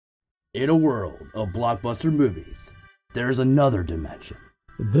In a world of blockbuster movies, there's another dimension.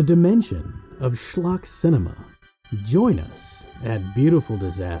 The dimension of schlock cinema. Join us at Beautiful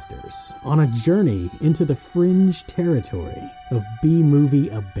Disasters on a journey into the fringe territory of B-movie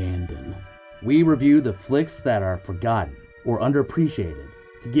abandon. We review the flicks that are forgotten or underappreciated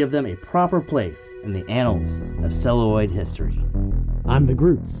to give them a proper place in the annals of celluloid history. I'm the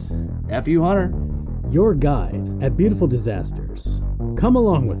Groots. F.U. Hunter. Your guides at Beautiful Disasters. Come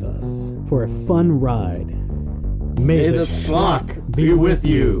along with us for a fun ride. May the schlock be with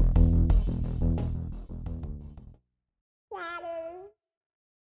you.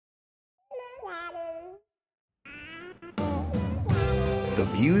 The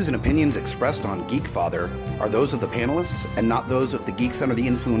views and opinions expressed on Geekfather are those of the panelists and not those of the Geeks Under the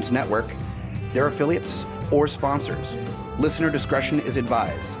Influence Network, their affiliates, or sponsors. Listener discretion is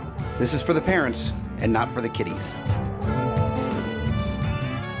advised. This is for the parents and not for the kiddies.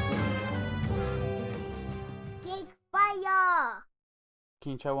 Geekfire!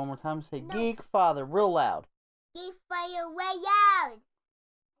 Can you try one more time? Say no. Geekfather, real loud. Geekfire way out!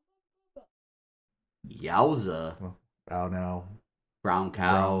 Yowza. Oh no. Brown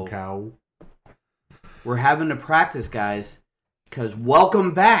cow. Brown cow. We're having to practice, guys. Because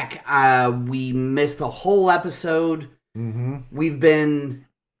welcome back. We missed a whole episode. Mm-hmm. We've been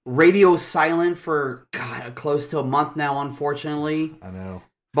radio silent for, close to a month now, unfortunately. I know.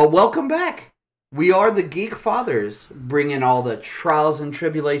 But welcome back. We are the Geekfathers, bringing all the trials and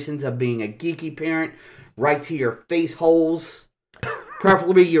tribulations of being a geeky parent right to your face holes.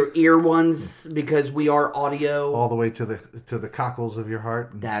 Preferably your ear ones, because we are audio. All the way to the cockles of your heart.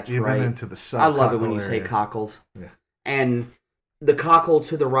 That's even right. Even into the sub. I love it when you say cockles. Yeah. And the cockle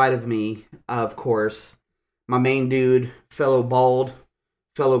to the right of me, of course, my main dude, fellow bald,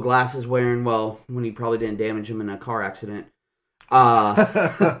 fellow glasses wearing, well, when he probably didn't damage him in a car accident.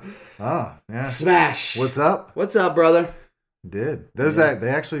 Oh, yeah. Smash. What's up? What's up, brother? Did. Those they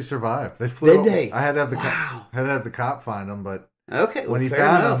actually survived. They Did flew. they? I had to have the cop find them, but okay, well, when he fair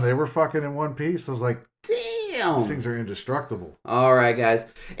found enough. them, they were fucking in one piece. I was like, damn. These things are indestructible. All right, guys.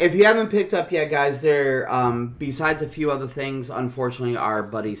 If you haven't picked up yet, guys, there, besides a few other things, unfortunately, our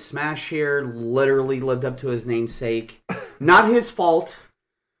buddy Smash here literally lived up to his namesake. Not his fault,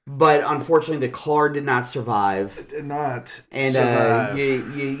 but unfortunately, the car did not survive. It did not. And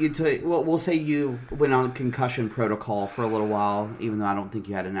survive. we'll say you went on concussion protocol for a little while, even though I don't think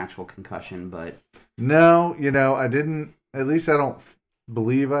you had an actual concussion, but... No, I didn't. At least I don't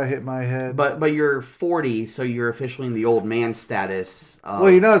believe I hit my head. But you're 40, so you're officially in the old man status. Well,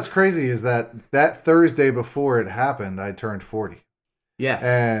 it's crazy is that Thursday before it happened, I turned 40. Yeah.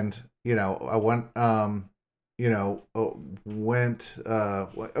 And, I went, went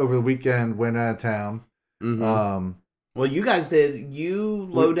over the weekend, went out of town. Mm-hmm. Well, you guys did. You,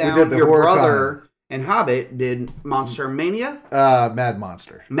 Lowdown, your Horror brother, Con. and Hobbit did Monster Mania? Mad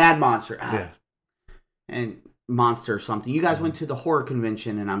Monster. Mad Monster. Yeah. And Monster or something. You guys went to the horror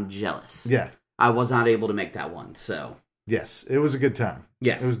convention, and I'm jealous. Yeah. I was not able to make that one, so. Yes, it was a good time.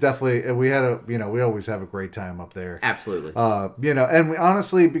 Yes. It was definitely, we had we always have a great time up there. Absolutely. And we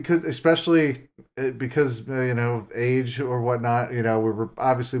honestly, especially because, of age or whatnot, we're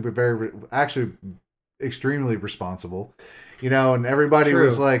actually extremely responsible, and everybody True.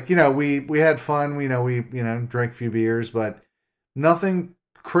 was like, we had fun, we drank a few beers, but nothing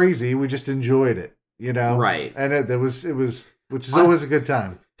crazy. We just enjoyed it, Right. And it was, which is always a good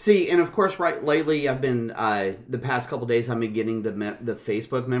time. See, and of course, right, lately I've been, the past couple days I've been getting the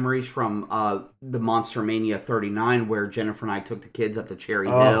Facebook memories from the Monster Mania 39, where Jennifer and I took the kids up to Cherry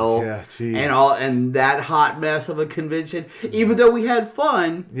Hill. Yeah, geez. And that hot mess of a convention. Even though we had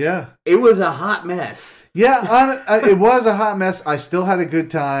fun, yeah, it was a hot mess. Yeah, it was a hot mess. I still had a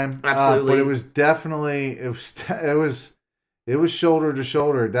good time. Absolutely. But it was definitely, it was shoulder to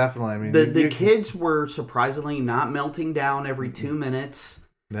shoulder, definitely. I mean, the kids were surprisingly not melting down every 2 minutes.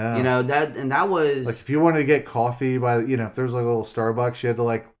 No. That was... Like, if you wanted to get coffee if there's like a little Starbucks, you had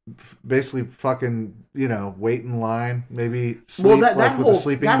to basically fucking, wait in line, maybe sleep with a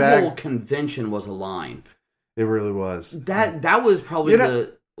sleeping bag. That whole convention was a line. It really was. That was probably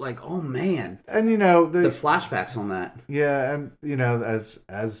oh man. And the flashbacks on that. Yeah, and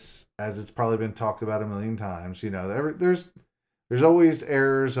as it's probably been talked about a million times, there's always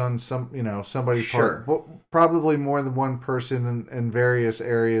errors on somebody's sure. part, probably more than one person in various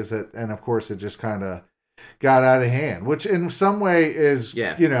areas and of course it just kind of got out of hand, which in some way is,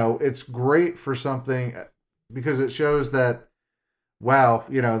 it's great for something because it shows that, wow,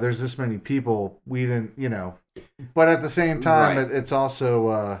 there's this many people we didn't, but at the same time, right. it's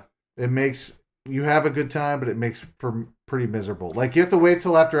also, it makes you have a good time, but it makes for pretty miserable. Like, you have to wait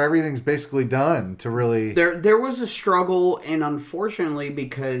till after everything's basically done to really... There was a struggle, and unfortunately,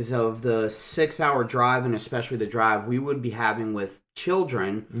 because of the 6-hour drive, and especially the drive we would be having with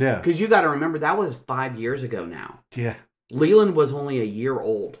children... Yeah. Because you got to remember, that was 5 years ago now. Yeah. Leland was only a year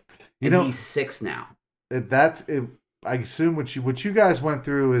old, and he's 6 now. I assume what you guys went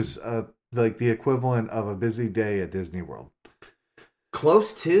through is like the equivalent of a busy day at Disney World.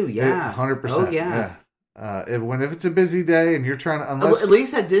 Close to, yeah. 100%. Oh, yeah. If it's a busy day and you're trying to... At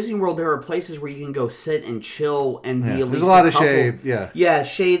least at Disney World, there are places where you can go sit and chill and be at least there's a lot of shade, yeah. Yeah,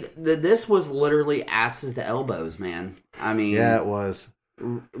 shade. This was literally asses to elbows, man. I mean... Yeah, it was.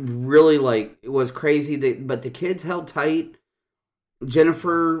 Really, like, it was crazy. But the kids held tight.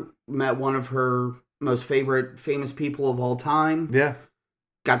 Jennifer met one of her most famous people of all time. Yeah.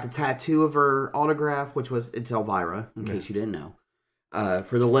 Got the tattoo of her autograph, it's Elvira, in case you didn't know.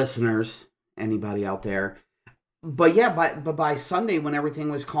 For the listeners, anybody out there. But yeah, by Sunday, when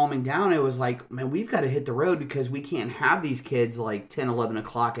everything was calming down, it was like, man, we've got to hit the road because we can't have these kids like 10, 11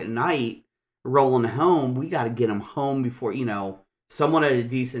 o'clock at night rolling home. We got to get them home before, someone at a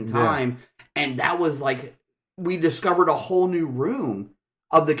decent time. Yeah. And that was like, we discovered a whole new room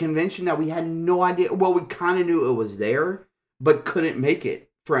of the convention that we had no idea. Well, we kind of knew it was there, but couldn't make it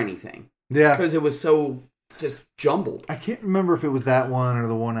for anything. Yeah. Because it was so just jumbled. I can't remember if it was that one or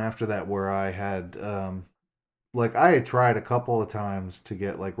the one after that where I had, I had tried a couple of times to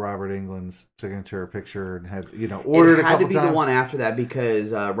get like Robert England's signature picture and had, ordered a couple times. It had to be the one after that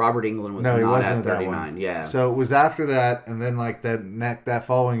because Robert England was not at 39. Yeah. So it was after that, and then like that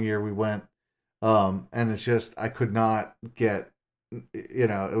following year we went, and it's just, I could not get,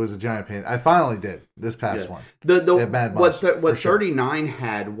 it was a giant pain. I finally did this past one. What 39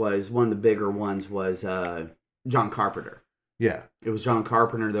 had was one of the bigger ones was John Carpenter. Yeah. It was John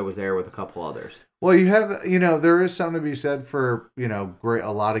Carpenter that was there with a couple others. Well, you have, there is something to be said for, there's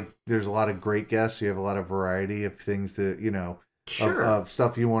a lot of great guests. You have a lot of variety of things to, sure. of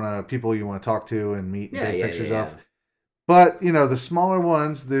stuff people you want to talk to and meet and take pictures of. But, the smaller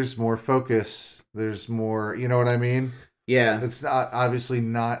ones, there's more focus. There's more, you know what I mean? Yeah. It's obviously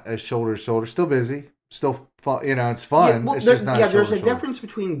not as shoulder to shoulder. Still busy. Still fun. It's fun. Yeah, well, it's just not there's a difference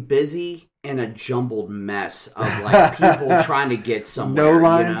between busy and a jumbled mess of like people trying to get somewhere. No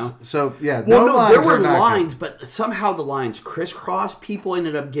lines. So yeah, lines. There were lines, but somehow the lines crisscrossed. People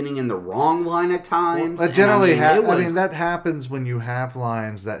ended up getting in the wrong line at times. Well, that generally that happens when you have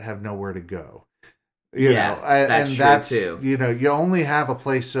lines that have nowhere to go. That's true too. You only have a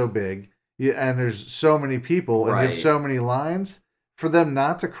place so big, and there's so many people, and you have so many lines for them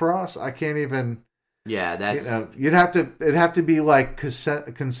not to cross. I can't even. Yeah, that's it'd have to be like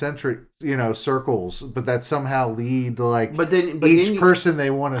concentric, circles, but that somehow lead to like each person they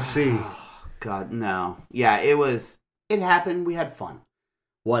want to see. Oh, God, no. Yeah, it happened. We had fun.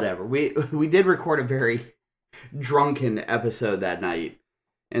 Whatever. We did record a very drunken episode that night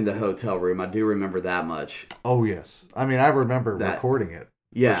in the hotel room. I do remember that much. Oh yes, I mean I remember recording it.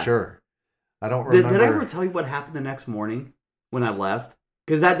 Yeah, for sure. I don't remember. Did I ever tell you what happened the next morning when I left?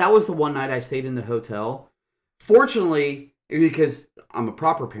 Because that was the one night I stayed in the hotel. Fortunately, because I'm a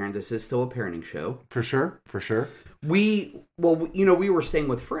proper parent, this is still a parenting show. For sure. We were staying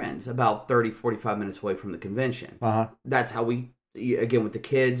with friends about 30, 45 minutes away from the convention. Uh-huh. That's how again, with the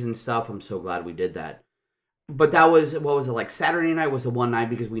kids and stuff, I'm so glad we did that. But that was, like Saturday night was the one night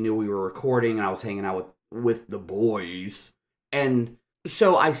because we knew we were recording and I was hanging out with the boys. And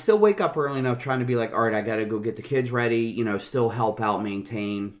so I still wake up early enough trying to be like, all right, I got to go get the kids ready, still help out,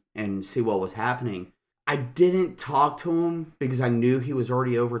 maintain, and see what was happening. I didn't talk to him because I knew he was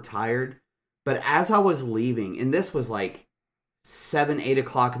already overtired. But as I was leaving, and this was like 7, 8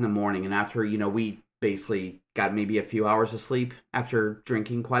 o'clock in the morning, and after, we basically got maybe a few hours of sleep after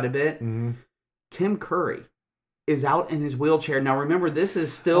drinking quite a bit, mm-hmm. Tim Curry is out in his wheelchair. Now, remember, this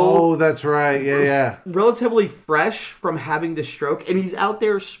is still... Oh, that's right. Yeah. Relatively fresh from having the stroke, and he's out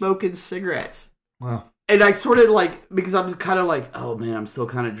there smoking cigarettes. Wow. And I sort of because I'm kind of like, oh, man, I'm still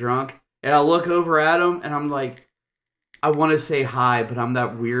kind of drunk. And I look over at him, and I'm like, I want to say hi, but I'm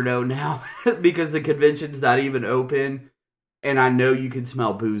that weirdo now because the convention's not even open, and I know you can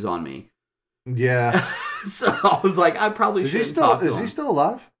smell booze on me. Yeah. So I was like, I probably shouldn't talk to him. Is he still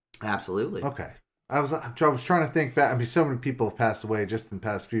alive? Absolutely. Okay. I was trying to think back. I mean, so many people have passed away just in the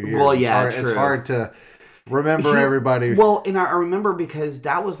past few years. Well, yeah, it's hard to remember everybody. Well, and I remember because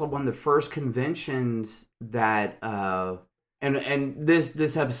that was one of the first conventions that, and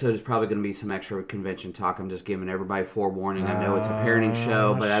this episode is probably going to be some extra convention talk. I'm just giving everybody forewarning. I know it's a parenting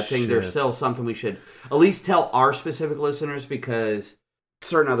show, but I think there's still something we should at least tell our specific listeners because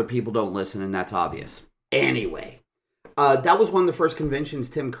certain other people don't listen, and that's obvious. Anyway, that was one of the first conventions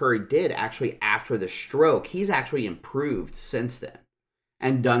Tim Curry did, actually, after the stroke. He's actually improved since then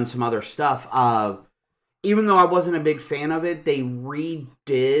and done some other stuff. Even though I wasn't a big fan of it, they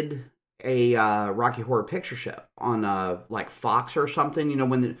redid a Rocky Horror Picture Show on like Fox or something. You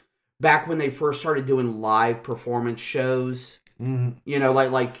know, back when they first started doing live performance shows. Mm-hmm. You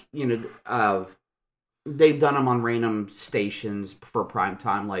know, they've done them on random stations for prime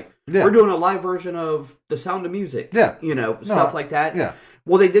time. Like, we're doing a live version of The Sound of Music. Yeah. You know, stuff like that. Yeah.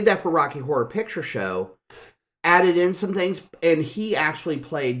 Well, they did that for Rocky Horror Picture Show, added in some things, and he actually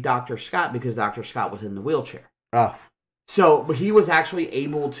played Dr. Scott because Dr. Scott was in the wheelchair. Oh. So he was actually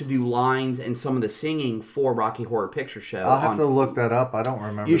able to do lines and some of the singing for Rocky Horror Picture Show. I'll have to look that up. I don't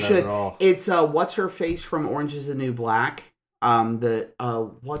remember that at all. It's what's her face from Orange is the New Black?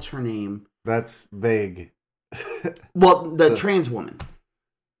 What's her name? That's vague. Well, the trans woman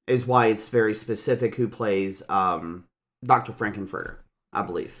is why it's very specific who plays Dr. Frankenfurter, I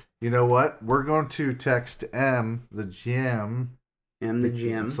believe. You know what? We're going to text M, the Gem. M, the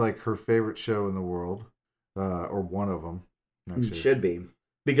Gem. It's like her favorite show in the world. Or one of them. It should be.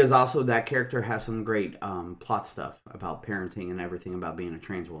 Because also that character has some great plot stuff about parenting and everything about being a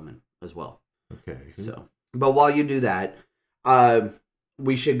trans woman as well. Okay. So, but while you do that,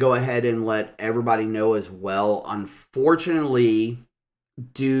 we should go ahead and let everybody know as well. Unfortunately,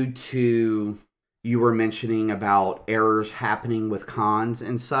 due to you were mentioning about errors happening with cons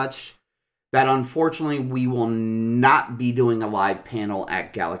and such, that unfortunately we will not be doing a live panel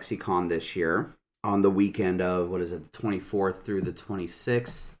at Galaxycon this year on the weekend of, the 24th through the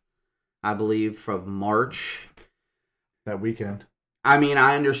 26th, I believe, of March. That weekend. I mean,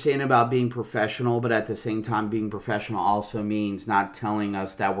 I understand about being professional, but at the same time, being professional also means not telling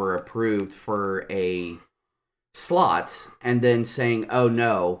us that we're approved for a slot and then saying, oh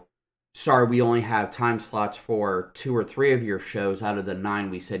no, sorry, we only have time slots for 2 or 3 of your shows out of the 9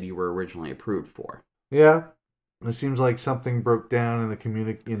 we said you were originally approved for. Yeah. It seems like something broke down in the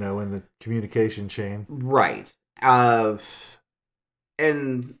communication chain. Right. And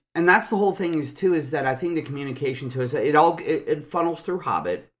that's the whole thing is that I think the communication to us, it funnels through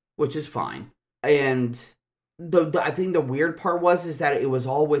Hobbit, which is fine. And I think the weird part is that it was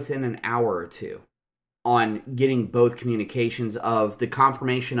all within an hour or two on getting both communications of the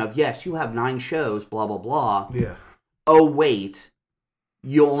confirmation of, yes, you have 9 shows, blah, blah, blah. Yeah. Oh, wait.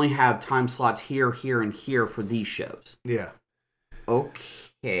 You only have time slots here, here, and here for these shows. Yeah.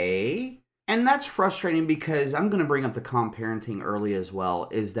 Okay. And that's frustrating because I'm going to bring up the parenting early as well,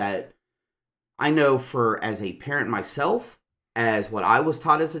 is that I know as a parent myself, as what I was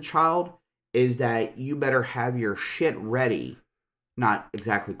taught as a child, is that you better have your shit ready. Not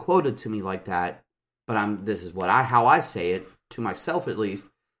exactly quoted to me like that, but this is how I say it, to myself at least.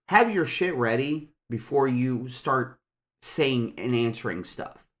 Have your shit ready before you start saying and answering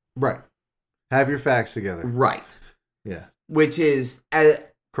stuff. Right. Have your facts together. Right. Yeah. Which is...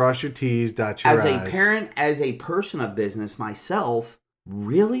 cross your T's, dot your I's. As a parent, as a person of business myself,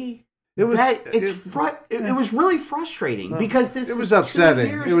 really? It was really frustrating because this was upsetting.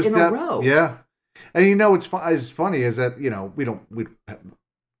 2 years in a row. Yeah. And you know what's funny is that,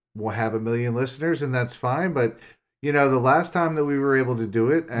 we'll have 1 million listeners and that's fine, but the last time that we were able to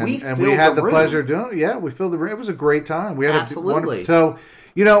do it and we had the pleasure doing it, we filled the room. It was a great time. We had absolutely. So,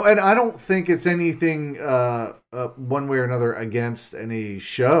 and I don't think it's anything one way or another against any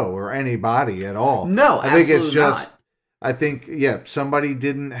show or anybody at all. No, I think it's just not. I think somebody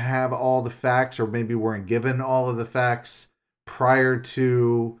didn't have all the facts or maybe weren't given all of the facts prior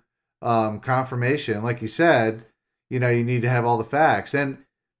to confirmation. Like you said, you need to have all the facts. And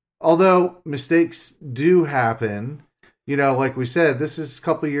although mistakes do happen, like we said, this is a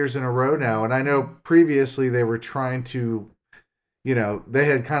couple years in a row now. And I know previously they were trying to, they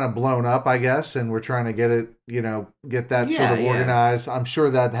had kind of blown up, I guess, and we're trying to get it, get that sort of organized. I'm sure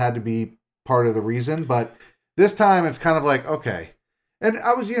that had to be part of the reason. But this time it's kind of like, okay. And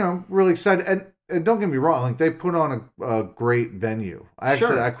I was, really excited. And don't get me wrong, like they put on a great venue. I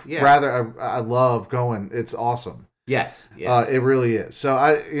love going. It's awesome. Yes. It really is. So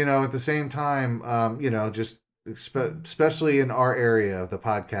at the same time, just especially in our area of the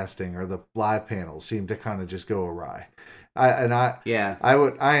podcasting or the live panels seem to kind of just go awry. I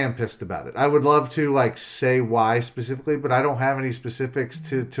am pissed about it. I would love to say why specifically, but I don't have any specifics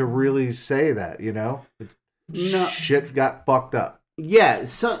to really say that, No. Shit got fucked up. Yeah.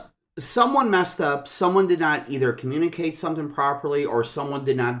 So someone messed up. Someone did not either communicate something properly or someone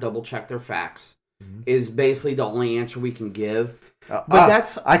did not double check their facts. Is basically the only answer we can give.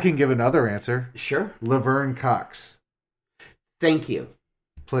 I can give another answer. Sure. Laverne Cox. Thank you.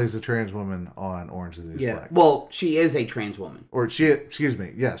 plays the trans woman on Orange is the New Black. Well, she is a trans woman. Or excuse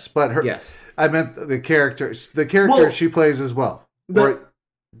me, yes. But her, yes. I meant the character she plays as well.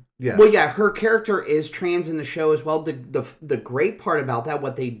 Yes. Well, yeah, her character is trans in the show as well. The great part about that,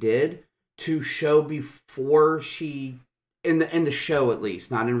 what they did to show before she, in the show at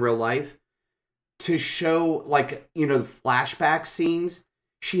least, not in real life, to show, like, you know, the flashback scenes,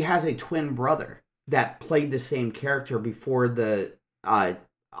 she has a twin brother that played the same character before the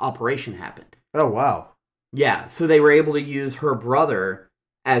operation happened. Oh, wow. Yeah, so they were able to use her brother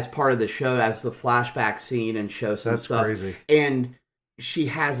as part of the show, as the flashback scene, and show some stuff. That's crazy. And she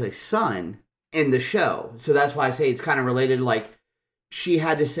has a son in the show. So that's why I say it's kind of related. Like, she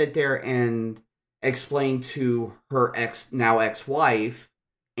had to sit there and explain to her now ex-wife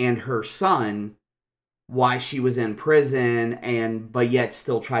and her son why she was in prison, but yet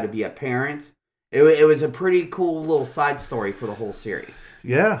still try to be a parent. It was a pretty cool little side story for the whole series.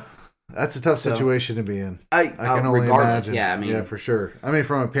 Yeah. That's a tough situation to be in. I can only imagine. Yeah, I mean, yeah, for sure. I mean,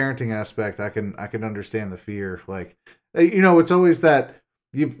 from a parenting aspect, I can understand the fear. Like, you know, it's always that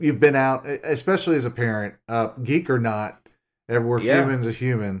you've been out, especially as a parent, geek or not. We're human's a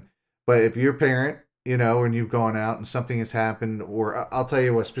human, but if you're a parent, you know, and you've gone out and something has happened, or I'll tell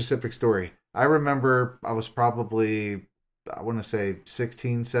you a specific story. I remember I was probably, I want to say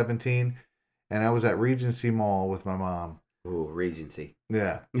 16, 17, and I was at Regency Mall with my mom. Ooh, Regency.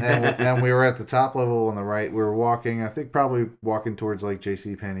 Yeah. And we were at the top level on the right. We were walking, I think probably walking towards like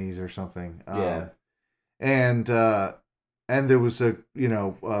JCPenney's or something. Yeah. And there was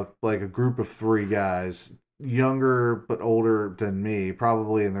like a group of 3 guys, younger but older than me,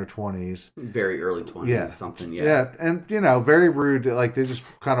 probably in their 20s. Very early 20s, yeah. Something, yeah. Yeah, and, you know, very rude. Like, they just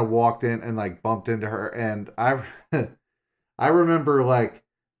kind of walked in and, like, bumped into her. And I remember, like,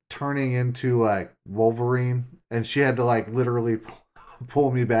 turning into, like, Wolverine. And she had to, like, literally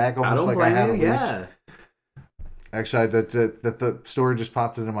pull me back, almost like I had a leash. Yeah. Actually, the story just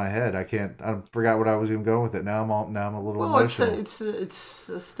popped into my head. I forgot what I was even going with it. Now I'm a little emotional. It's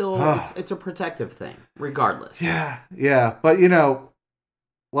still it's a protective thing, regardless. Yeah. But, you know,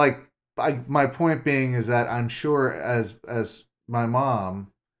 like, my point being is that I'm sure as my mom,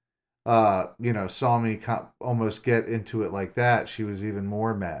 you know, saw me almost get into it like that, she was even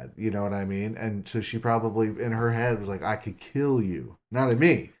more mad. You know what I mean? And so she probably in her head was like, I could kill you. Not at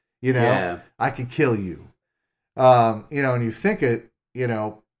me, you know? Yeah. I could kill you. You know, and you think it, you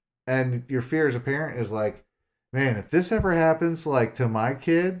know, and your fear as a parent is like, man, if this ever happens, like, to my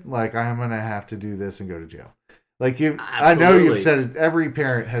kid, like, I'm going to have to do this and go to jail. Like, I know you've said it, every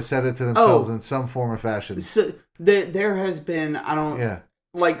parent has said it to themselves in some form or fashion. So there has been,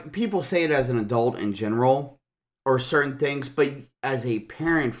 like, people say it as an adult in general, or certain things, but as a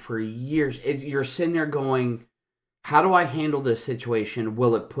parent for years, you're sitting there going, how do I handle this situation?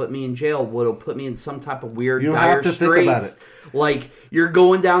 Will it put me in jail? Will it put me in some type of weird dire straits? Think about it. Like, you're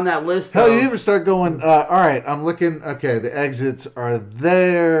going down that list. Hell, you even start going, all right, I'm looking, okay, the exits are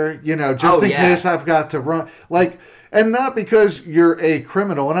there, you know, just in case I've got to run. Like, and not because you're a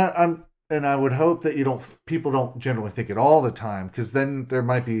criminal, and I would hope that people don't generally think it all the time, because then there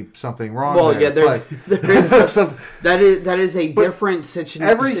might be something wrong. Well, there is that is a different situation.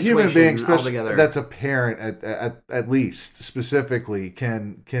 Every human being, especially that's a parent, at least specifically,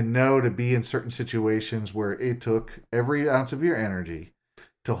 can know to be in certain situations where it took every ounce of your energy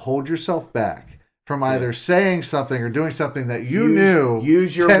to hold yourself back from either saying something or doing something that you knew.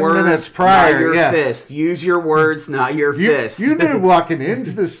 Use your 10 words, minutes prior, not your fist. Use your words, not your fist. You knew walking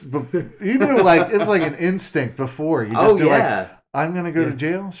into this. You knew, like, it was like an instinct before. You just like, I'm going to go to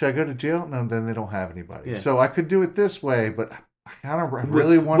jail. Should I go to jail? No, then they don't have anybody. Yeah. So I could do it this way, but I kind of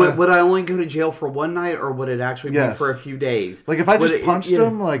really want to. Would I only go to jail for one night, or would it actually be for a few days? Like, if I just punched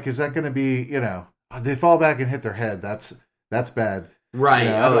them, like, is that going to be, you know, they fall back and hit their head? That's bad. Right. You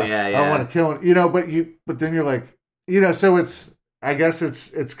know, I want to kill him. You know, but then you're like, you know, so I guess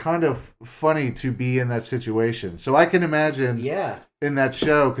it's kind of funny to be in that situation. So I can imagine in that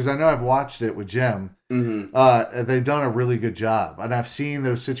show, because I know I've watched it with Jem. Mm-hmm. They've done a really good job. And I've seen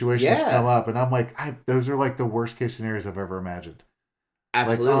those situations come up, and I'm like, those are like the worst case scenarios I've ever imagined.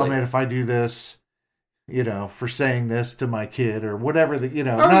 Absolutely. Like, oh man, if I do this, you know, for saying this to my kid or whatever,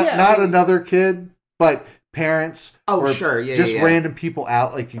 not another kid, but parents, random people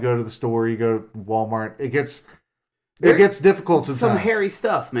out. Like, you go to the store, you go to Walmart, it gets difficult sometimes. Some hairy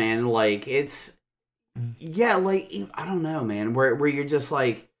stuff, man. Like, it's like, I don't know, man, where you're just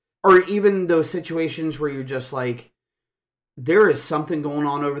like, or even those situations where you're just like, there is something going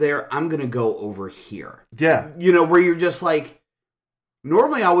on over there, I'm gonna go over here. Yeah. You know, where you're just like,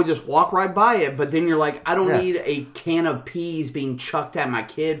 Normally, I would just walk right by it, but then you're like, I don't need a can of peas being chucked at my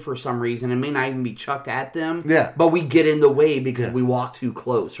kid for some reason. It may not even be chucked at them. Yeah. But we get in the way because we walk too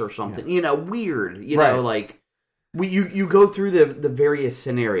close or something. You know, weird. You know, like, you go through the various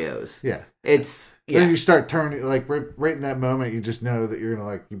scenarios. Yeah. It's... Then you start turning, like, right in that moment, you just know that you're going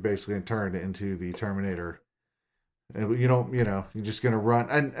to, like, you basically turn into the Terminator. You don't, you're just going to run.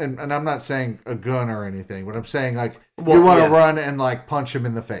 And I'm not saying a gun or anything, but I'm saying, like, you want to run and, like, punch him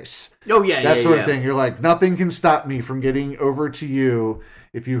in the face. Oh, yeah, that sort of thing. You're like, nothing can stop me from getting over to you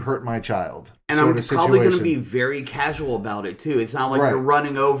if you hurt my child. And I'm probably going to be very casual about it, too. It's not like you're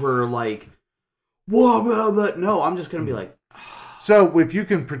running over, like, whoa, blah, blah. No, I'm just going to be like... So, if you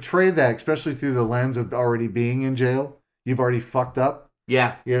can portray that, especially through the lens of already being in jail, you've already fucked up.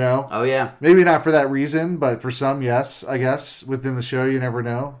 Yeah. You know? Oh, yeah. Maybe not for that reason, but for some, yes, I guess. Within the show, you never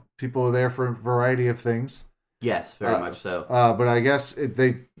know. People are there for a variety of things. Yes, very much so. But I guess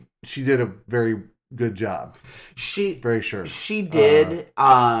she did a very good job. Very sure. She did.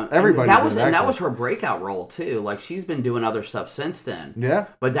 Everybody that was her breakout role, too. Like, she's been doing other stuff since then. Yeah.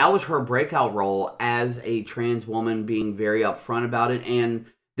 But that was her breakout role as a trans woman, being very upfront about it, and...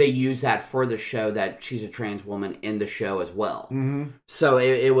 They use that for the show, that she's a trans woman in the show as well. Mm-hmm. So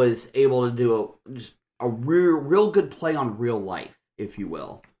it was able to do a real good play on real life, if you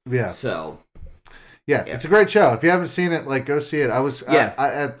will. Yeah. So. Yeah, it's a great show. If you haven't seen it, like, go see it.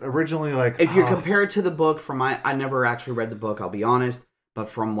 I originally, like... If you compare it to the book, I never actually read the book, I'll be honest. But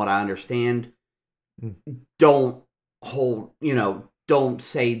from what I understand, don't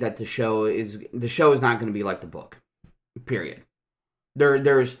say that the show is not going to be like the book. Period.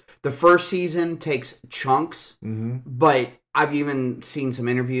 There's the first season takes chunks, but I've even seen some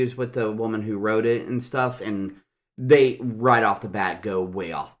interviews with the woman who wrote it and stuff, and they right off the bat go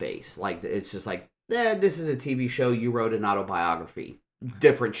way off base. Like, it's just like, this is a TV show. You wrote an autobiography.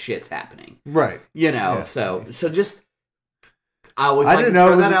 Different shit's happening, right? So just I didn't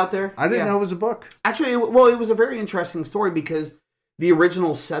know that out there. I didn't know it was a book. Actually, well, it was a very interesting story because. The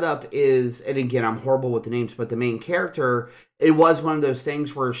original setup is, and again, I'm horrible with the names, but the main character, it was one of those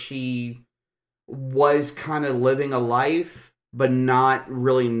things where she was kind of living a life, but not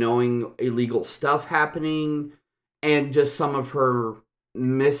really knowing illegal stuff happening, and just some of her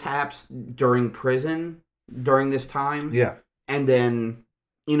mishaps during prison during this time. Yeah. And then,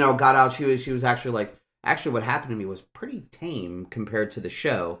 got out. She was actually like, what happened to me was pretty tame compared to the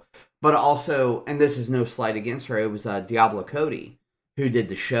show. But also, and this is no slight against her, it was Diablo Cody who did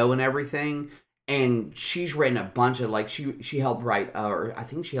the show and everything, and she's written a bunch of, like, she helped write, or I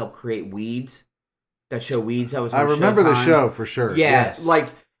think she helped create Weeds, that show Weeds. That was on I remember Showtime. the show for sure. Yeah, yes. like,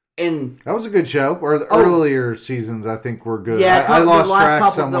 and that was a good show. Or the earlier seasons, I think, were good. Yeah, I lost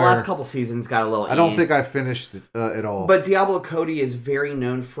track somewhere. The last couple seasons got a little. I don't think I finished it all. But Diablo Cody is very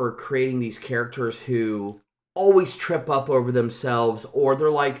known for creating these characters who always trip up over themselves, or they're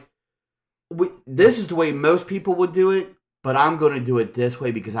like, "This is the way most people would do it." But I'm going to do it this way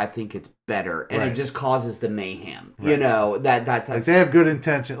because I think it's better. And it just causes the mayhem. Right. That type. Like, they have good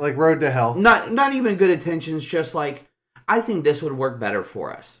intention, like Road to Hell. Not even good intentions, just like, I think this would work better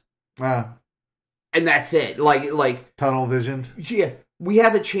for us. And that's it. Like tunnel visioned. Yeah. We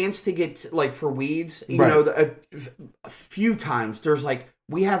have a chance to get, like, for Weeds, a few times, there's like,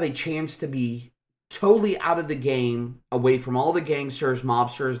 we have a chance to be totally out of the game, away from all the gangsters,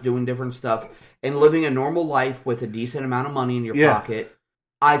 mobsters, doing different stuff, and living a normal life with a decent amount of money in your pocket.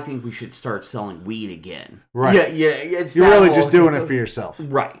 I think we should start selling weed again. Right. Yeah. It's You're really just doing it for yourself.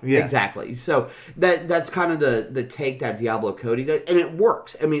 Right. Yeah. Exactly. So that's kind of the take that Diablo Cody does, and it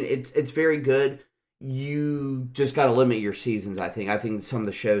works. I mean, it's very good. You just got to limit your seasons, I think. I think some of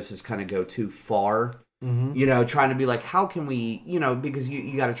the shows just kind of go too far. Mm-hmm. Trying to be like, how can we, because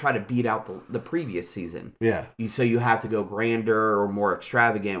you got to try to beat out the previous season. Yeah. So you have to go grander or more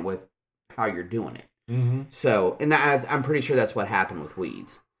extravagant with how you're doing it. Mm-hmm. So, and I'm pretty sure that's what happened with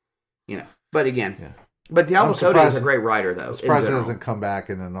Weeds. But again, but Diablo Cody is a great writer, though. I'm surprised it doesn't come back,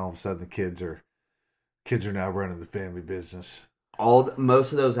 and then all of a sudden the kids are now running the family business.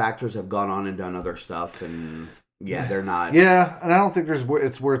 Most of those actors have gone on and done other stuff, and they're not. Yeah, and I don't think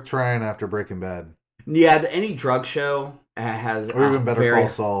it's worth trying after Breaking Bad. Yeah, any drug show has, or even Better Call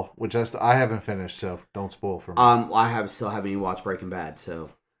Saul, which I haven't finished, so don't spoil for me. I still haven't even watched Breaking Bad, so.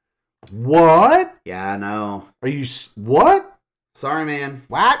 What? Yeah, I know. Are you what? Sorry, man.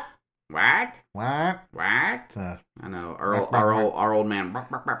 What? I know. Our old man.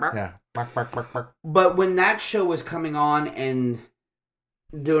 Yeah. But when that show was coming on and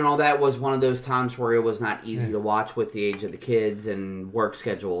doing all that was one of those times where it was not easy to watch with the age of the kids and work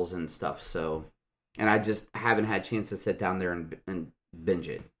schedules and stuff. So, and I just haven't had a chance to sit down there and binge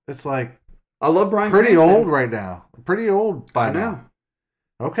it. It's like I love Bryan pretty Cranston. old right now. Pretty old by now.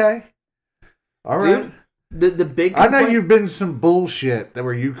 Okay. All right. Dude, the big I know you've binged some bullshit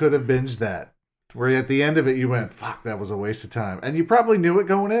where you could have binged that. Where at the end of it you went, fuck, that was a waste of time. And you probably knew it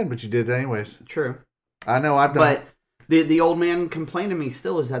going in, but you did it anyways. True. I know I've done it. But the old man complaint to me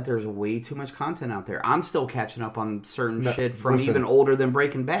still is that there's way too much content out there. I'm still catching up on certain shit from even older than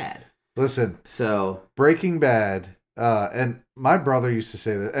Breaking Bad. Listen. So Breaking Bad, and my brother used to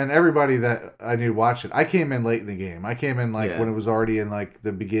say that, and everybody that I knew watched it. I came in late in the game. I came in when it was already in like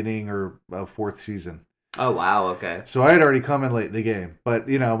the beginning or fourth season. Oh, wow, okay. So I had already come in late in the game. But,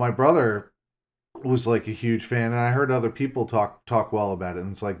 my brother was like a huge fan, and I heard other people talk well about it.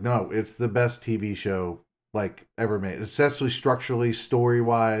 And it's like, no, it's the best TV show like ever made. Especially structurally,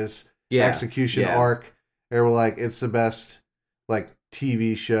 story-wise, execution arc. They were like, it's the best like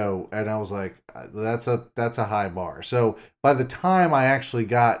TV show. And I was like, that's a high bar. So by the time I actually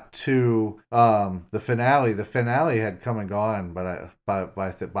got to the finale had come and gone, but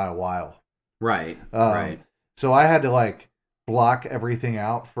by a while. Right. Right. So I had to like block everything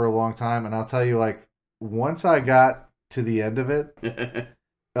out for a long time, and I'll tell you, like, once I got to the end of it,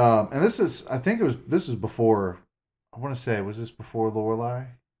 and this is before. I want to say, was this before Lorelai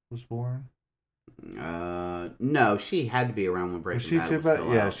was born? No, she had to be around when Breaking Bad was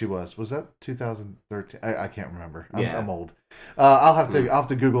still out. She was. Was that 2013? I can't remember. I'm old. I'll have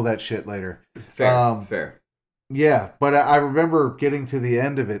to Google that shit later. Fair. Yeah, but I remember getting to the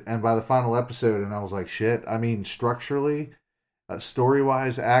end of it, and by the final episode, and I was like, shit. I mean, structurally,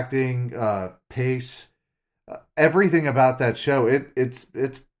 story-wise, acting, pace, everything about that show, it's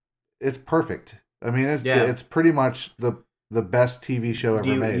perfect. I mean, it's pretty much the best TV show ever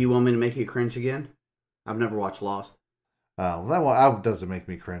made. Do you want me to make you cringe again? I've never watched Lost. That doesn't make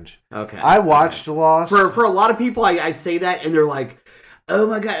me cringe. Okay. I watched Lost. For a lot of people, I say that, and they're like, oh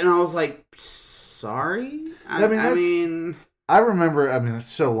my God. And I was like, sorry? I mean, I remember,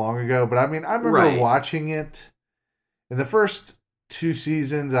 it's so long ago, but I remember watching it. In the first 2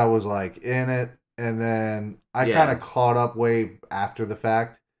 seasons, I was like in it, and then I kind of caught up way after the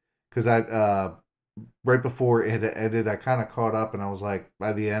fact, because right before it had ended, I kind of caught up, and I was like,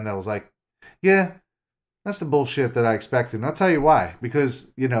 by the end, I was like, yeah, that's the bullshit that I expected. And I'll tell you why. Because,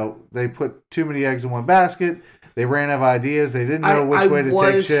 they put too many eggs in one basket. They ran out of ideas. They didn't know which way to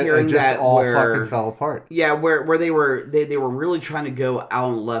take shit, and just all fucking fell apart. Yeah, where they were really trying to go out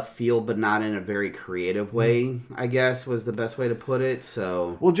in left field, but not in a very creative way, I guess, was the best way to put it.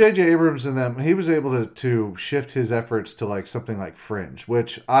 So, well, J.J. Abrams and them, he was able to shift his efforts to like something like Fringe,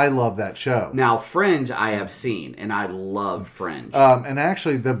 which I love that show. Now, Fringe I have seen, and I love Fringe. And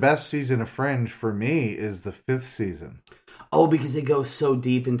actually, the best season of Fringe for me is the 5th season. Oh, because they go so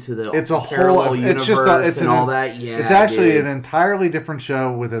deep into the parallel universe and all that. Yeah, it's actually an entirely different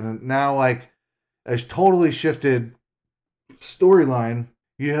show with now like a totally shifted storyline.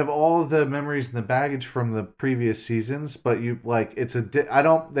 You have all the memories and the baggage from the previous seasons, but you like they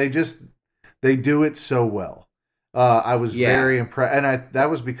do it so well. I was very impressed, and that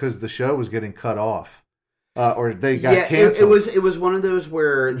was because the show was getting cut off. Or they got canceled. It was one of those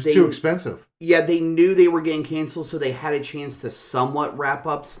where it was too expensive. Yeah, they knew they were getting canceled, so they had a chance to somewhat wrap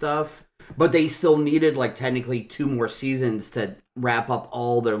up stuff, but they still needed like technically 2 more seasons to wrap up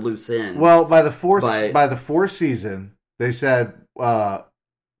all their loose ends. Well, by the fourth season, they said the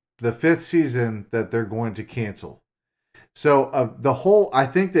 5th season that they're going to cancel. So I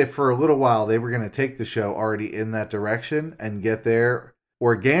think that for a little while they were going to take the show already in that direction and get there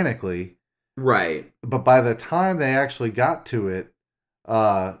organically. Right. But by the time they actually got to it,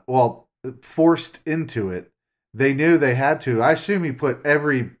 forced into it, they knew they had to. I assume he put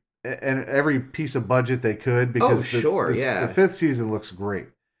every piece of budget they could, because the 5th season looks great.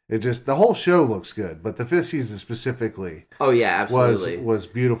 It just, the whole show looks good, but the 5th season specifically, absolutely was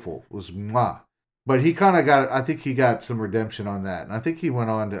beautiful. Was mwah. But he kind of I think he got some redemption on that. And I think he went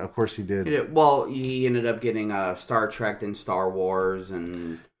on to, of course he did. Well, he ended up getting Star Trek, then Star Wars,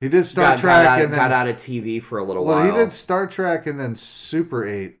 and he did Star Trek and then got out of TV for a little while. Well, he did Star Trek and then Super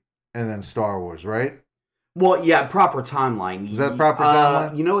 8 and then Star Wars, right? Well, yeah, proper timeline. Was that proper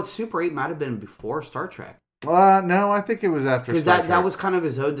timeline? You know what? Super 8 might have been before Star Trek. No, I think it was after Star Trek. Because that was kind of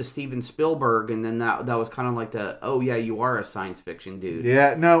his ode to Steven Spielberg, and then that was kind of like you are a science fiction dude.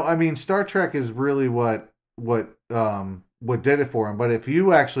 Yeah, no, Star Trek is really what did it for him. But if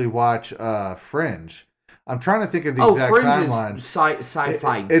you actually watch Fringe, I'm trying to think of the exact timeline. Fringe is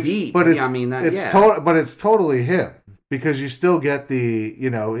sci-fi deep. But it's totally him, because you still get the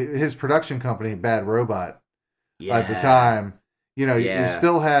his production company, Bad Robot, at the time. He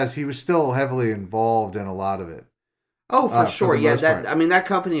was still heavily involved in a lot of it. Oh, for sure. For Yeah, that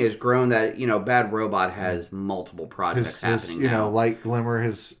company has grown. That Bad Robot has multiple projects happening. His, now. light glimmer,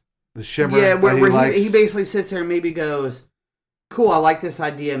 the shimmer. Yeah, where he basically sits there and maybe goes, "Cool, I like this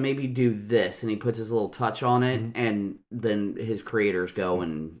idea. Maybe do this," and he puts his little touch on it, and then his creators go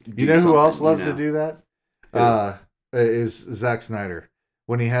and do who else loves to do that? Is Zack Snyder.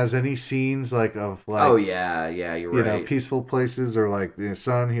 When he has any scenes of oh yeah, you're right. Peaceful places or the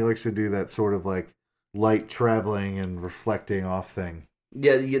sun, he likes to do that sort of light traveling and reflecting off thing.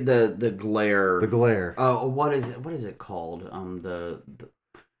 Yeah, the glare. The glare. Oh, what is it called?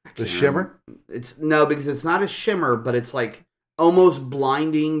 The shimmer? Because it's not a shimmer, but it's almost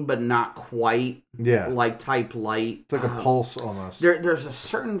blinding, but not quite. Yeah. Type light. It's like a pulse almost. There's a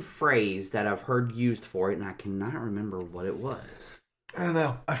certain phrase that I've heard used for it, and I cannot remember what it was. I don't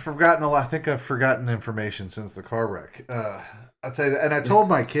know. I've forgotten a lot. I think I've forgotten information since the car wreck. I'll tell you that. And I told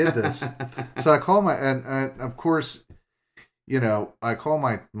my kid this. So I call and of course, I call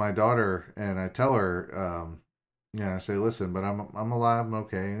my daughter and I tell her, I say, listen, but I'm alive. I'm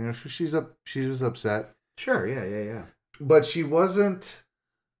okay. She was upset. Sure. Yeah. But she wasn't,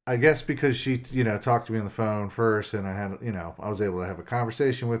 I guess because she, talked to me on the phone first and I had, I was able to have a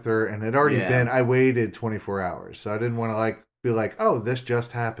conversation with her and it had already been, I waited 24 hours. So I didn't want to be like, oh, this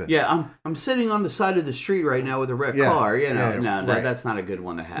just happened. Yeah, I'm sitting on the side of the street right now with a red car. No, right. That's not a good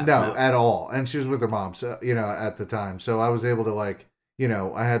one to have. No, at all. And she was with her mom, so at the time. So I was able to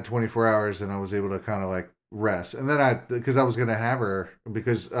I had 24 hours and I was able to kind of rest. And then because I was going to have her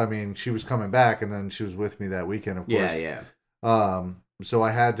because she was coming back and then she was with me that weekend, of course. Yeah. So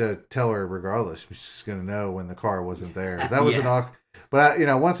I had to tell her regardless. She's going to know when the car wasn't there. That was an awkward. But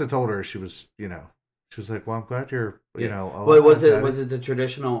once I told her, she was She was like, "Well, I'm glad you're, alive." Well, was it the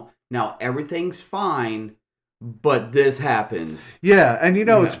traditional? Now everything's fine, but this happened. Yeah, and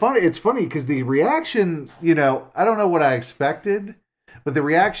it's funny. It's funny because the reaction, I don't know what I expected, but the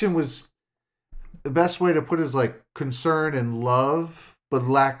reaction was the best way to put it is concern and love, but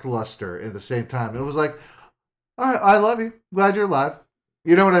lackluster at the same time. It was all right, I love you. Glad you're alive.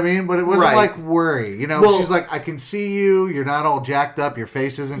 You know what I mean? But it wasn't worry. She's like, I can see you. You're not all jacked up. Your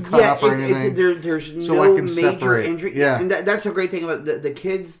face isn't cut up or anything. There's no major injury. Yeah. And that's the great thing about the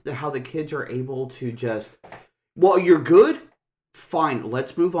kids, how the kids are able to just, well, you're good? Fine.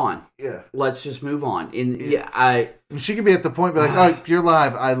 Let's move on. Yeah. Let's just move on. And she could be at the point, be like, oh, you're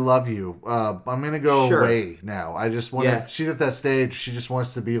live. I love you. I'm going to go away now. I just want to, she's at that stage. She just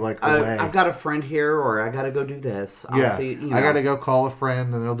wants to be away. I've got a friend here or I got to go do this. I'll see, I got to go call a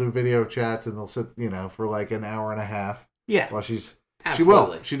friend and they'll do video chats and they'll sit, for an hour and a half. Yeah. While she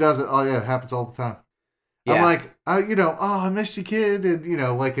Absolutely. will. She does it. Oh, yeah. It happens all the time. Yeah. I'm like, I missed you, kid. And,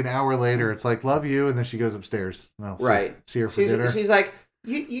 an hour later, it's love you. And then she goes upstairs. Right. See her for dinner. She's like,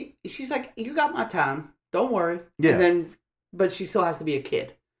 she's like, you got my time. Don't worry. Yeah. And then, but she still has to be a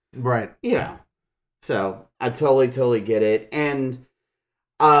kid. Right. So I totally get it. And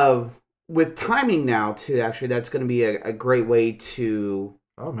with timing now, too, actually, that's going to be a great way to...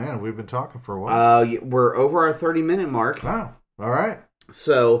 Oh, man, we've been talking for a while. We're over our 30-minute mark. Wow. All right.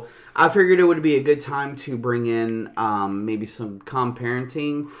 So I figured it would be a good time to bring in maybe some calm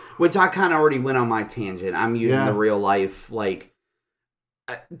parenting, which I kind of already went on my tangent. I'm using the real life,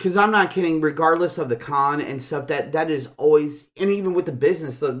 because I'm not kidding, regardless of the con and stuff, that is always, and even with the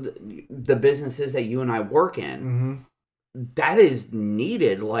business, the businesses that you and I work in, that is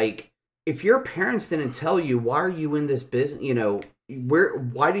needed. If your parents didn't tell you, why are you in this business,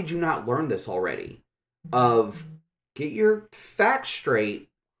 why did you not learn this already? Of get your facts straight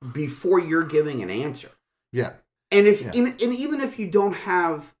before you're giving an answer. Yeah. And and even if you don't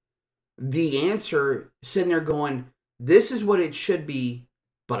have the answer, sitting there going, this is what it should be,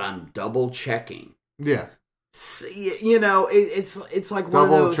 but I'm double checking. Yeah. So, it's like double, one of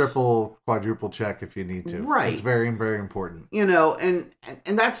those, triple, quadruple check if you need to. Right. It's very, very important. And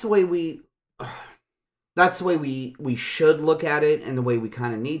that's the way we should look at it, and the way we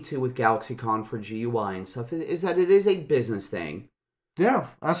kind of need to with Galaxycon for GUI and stuff is that it is a business thing. Yeah.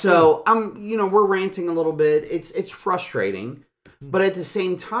 So we're ranting a little bit. It's frustrating, but at the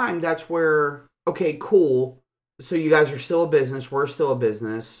same time, that's where, okay, cool. So you guys are still a business. We're still a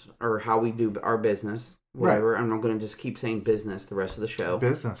business, or how we do our business, whatever. Right. I'm not going to just keep saying business the rest of the show.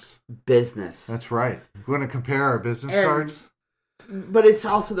 Business. That's right. We're going to compare our business cards. But it's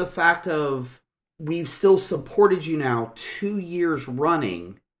also the fact of, we've still supported you now 2 years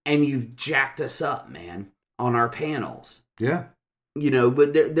running, and you've jacked us up, man, on our panels. Yeah.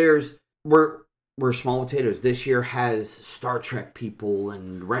 But we're small potatoes. This year has Star Trek people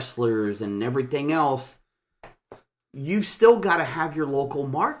and wrestlers and everything else. You've still got to have your local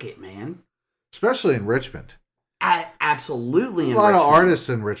market, man. Especially in Richmond. absolutely a lot of artists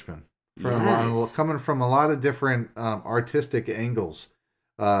in Richmond. Coming from a lot of different artistic angles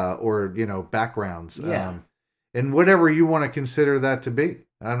or backgrounds. Yeah. And whatever you want to consider that to be.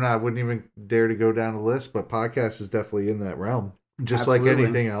 I wouldn't even dare to go down the list, but podcast is definitely in that realm, just like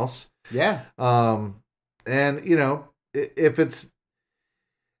anything else. Yeah. And if that's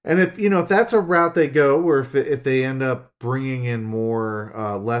a route they go, or if they end up bringing in more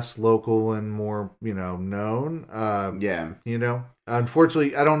less local and more known,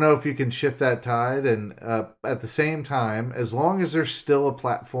 unfortunately, I don't know if you can shift that tide. And at the same time, as long as there's still a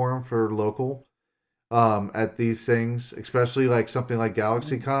platform for local. At these things, especially like something like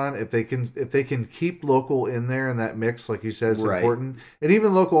Galaxycon, if they can keep local in there in that mix, like you said, it's important, and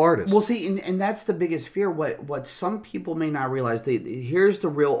even local artists. Well, see, and that's the biggest fear. What some people may not realize. Here's the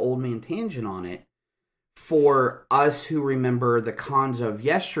real old man tangent on it. For us who remember the cons of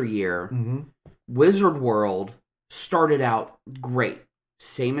yesteryear, Wizard World started out great,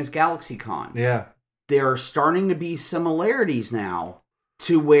 same as Galaxycon. Yeah, there are starting to be similarities now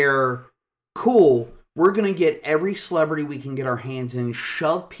to where cool. We're going to get every celebrity we can get our hands in,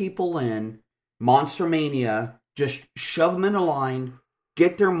 shove people in, Monster Mania, just shove them in a line,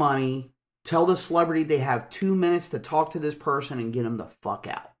 get their money, tell the celebrity they have 2 minutes to talk to this person and get them the fuck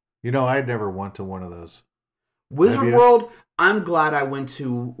out. I'd never went to one of those. Wizard World, I'm glad I went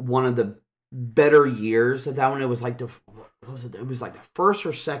to one of the better years of that one. It was like it was like the first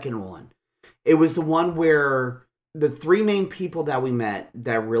or second one. It was the one where... The three main people that we met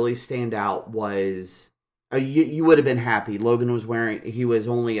that really stand out was, you would have been happy. Logan he was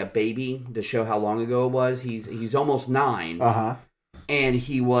only a baby to show how long ago it was. He's almost 9. And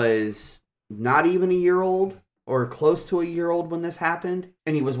he was not even a year old or close to a year old when this happened.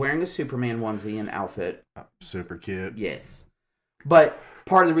 And he was wearing a Superman onesie and outfit. Super cute. Yes. But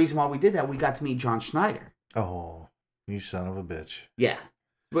part of the reason why we did that, we got to meet John Schneider. Oh, you son of a bitch. Yeah.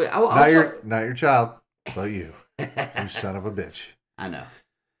 But not your child, but you. You son of a bitch. I know.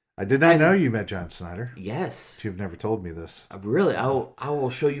 I did not know you met John Schneider. Yes. You've never told me this. Really? I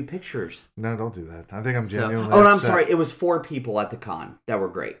will show you pictures. No, don't do that. I think I'm genuinely I'm sorry. It was 4 people at the con that were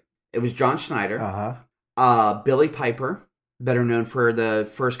great. It was John Schneider. Billy Piper, better known for the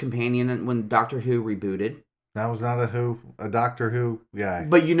first companion when Doctor Who rebooted. That was not a Doctor Who guy.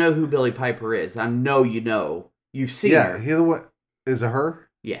 But you know who Billy Piper is. I know you know. You've seen her. Yeah, the one. Is it her?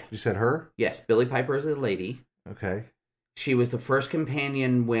 Yeah. You said her? Yes, Billy Piper is a lady. Okay. She was the first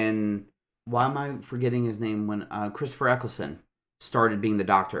companion when... Why am I forgetting his name? When Christopher Eccleston started being the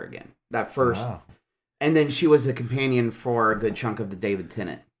Doctor again. That first... Wow. And then she was the companion for a good chunk of the David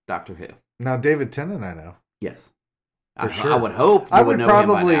Tennant Doctor Who. Now, David Tennant, I know. Yes. Sure. I would hope you would know him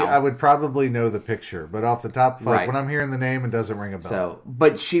by now. I would probably know the picture, but off the top, when I'm hearing the name, it doesn't ring a bell.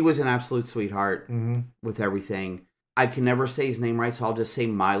 But she was an absolute sweetheart with everything. I can never say his name right, so I'll just say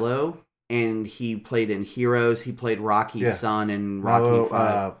Milo. And he played in Heroes. He played Rocky's son in Rocky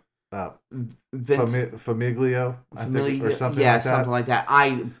 5. Famiglio, I think, or something like that. Yeah, something like that.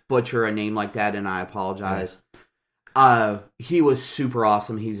 I butcher a name like that, and I apologize. He was super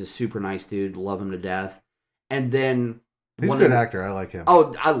awesome. He's a super nice dude. Love him to death. And then... He's a good actor. I like him.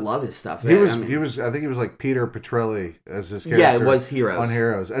 Oh, I love his stuff. I think he was like Peter Petrelli as his character. Yeah, it was Heroes. On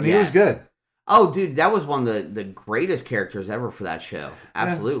Heroes. And he was good. Oh, dude, that was one of the greatest characters ever for that show.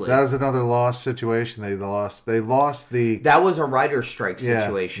 Absolutely. Yeah, that was another lost situation. They lost the... That was a writer's strike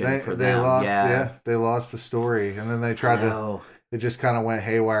situation for them. They lost the story, and then they tried to... It just kind of went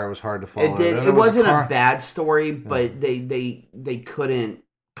haywire. It was hard to follow. It did. It wasn't a bad story, but they couldn't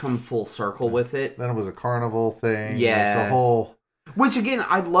come full circle with it. Then it was a carnival thing. Yeah. It was a whole... Which, again,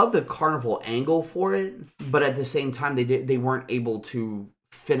 I love the carnival angle for it, but at the same time, they weren't able to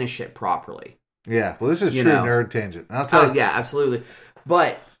finish it properly. Yeah, well, this is true nerd tangent. I'll tell you. Yeah, absolutely.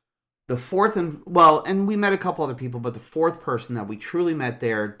 But the fourth and we met a couple other people, but the fourth person that we truly met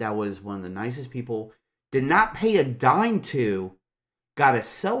there, that was one of the nicest people, did not pay a dime to, got a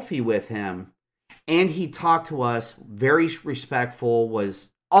selfie with him, and he talked to us, very respectful, was,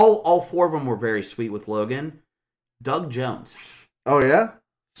 all 4 of them were very sweet with Logan. Doug Jones. Oh, yeah?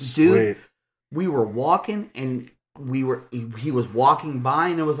 Dude, we were walking, and he was walking by,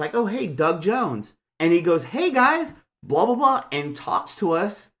 and it was like, oh, hey, Doug Jones. And he goes, hey, guys, blah, blah, blah, and talks to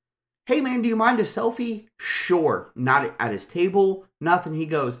us. Hey, man, do you mind a selfie? Sure. Not at his table, nothing.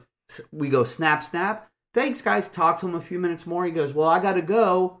 We go, snap, snap. Thanks, guys. Talk to him a few minutes more. He goes, well, I got to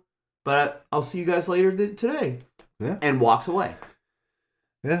go, but I'll see you guys later today. Yeah. And walks away.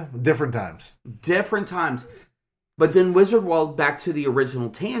 Yeah, different times. Different times. But then Wizard World, back to the original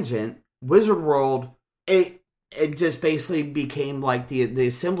tangent, Wizard World, it just basically became like the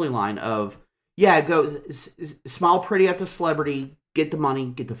assembly line of, Yeah, go smile pretty at the celebrity, get the money,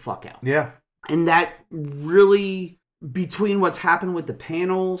 get the fuck out. Yeah. And that really, between what's happened with the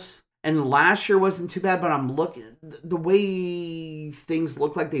panels, and last year wasn't too bad, but I'm looking, the way things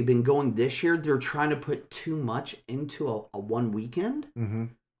look like they've been going this year, they're trying to put too much into a one weekend,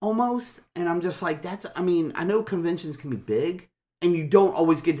 almost. And I'm just like, I know conventions can be big, and you don't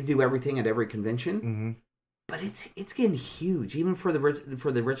always get to do everything at every convention, but it's getting huge, even for the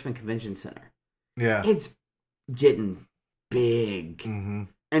Richmond Convention Center. Yeah. It's getting big.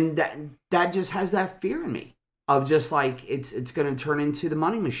 And that just has that fear in me of just like it's going to turn into the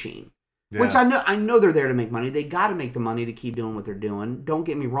money machine, which I know they're there to make money. They got to make the money to keep doing what they're doing. Don't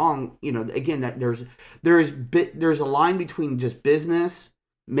get me wrong. Again, that there's a line between just business,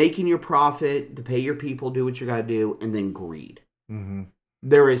 making your profit to pay your people, do what you got to do, and then greed.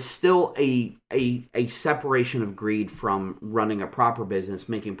 There is still a separation of greed from running a proper business,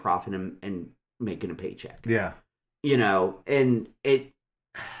 making profit, and making a paycheck. Yeah. And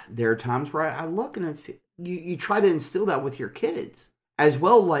there are times where I look and you try to instill that with your kids as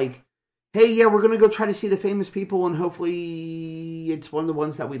well. Like, hey, yeah, we're going to go try to see the famous people, and hopefully it's one of the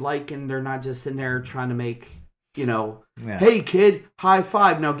ones that we like, and they're not just in there trying to make, hey, kid, high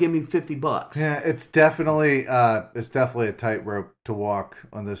five, now give me $50. Yeah, it's definitely a tightrope to walk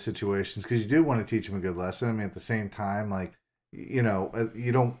on those situations, because you do want to teach them a good lesson. I mean, at the same time, like, you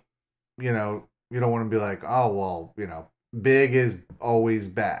don't want to be like, oh, well, big is always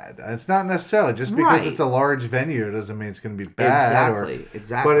bad. It's not necessarily just because it's a large venue, it doesn't mean it's going to be bad.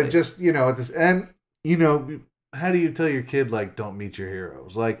 Exactly. But it just, at this end, how do you tell your kid, like, don't meet your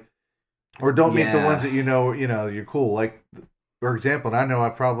heroes? Like, or don't meet the ones that you're cool. Like, for example, and I know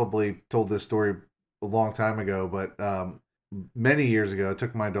I've probably told this story a long time ago, but many years ago, I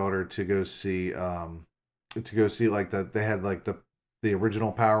took my daughter to go see like they had like the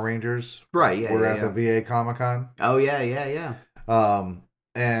original Power Rangers. Right, yeah. We're at the VA Comic-Con. Oh, yeah.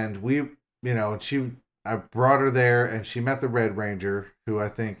 And we, I brought her there, and she met the Red Ranger, who I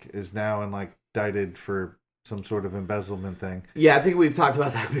think is now indicted for some sort of embezzlement thing. Yeah, I think we've talked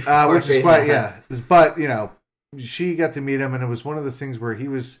about that before. Which is quite, But, she got to meet him, and it was one of those things where he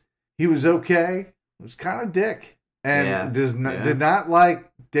was okay. It was kind of dick. And did not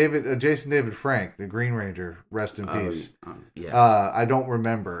like Jason David Frank, the Green Ranger, rest in peace. Yes. I don't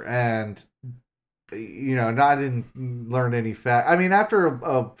remember. And, I didn't learn any fact. I mean, after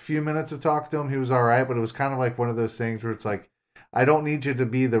a few minutes of talking to him, he was all right, but it was kind of like one of those things where it's like, I don't need you to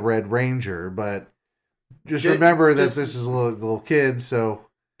be the Red Ranger, but just remember that this is a little kid, so...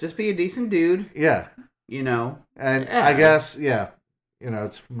 Just be a decent dude. Yeah. And I guess,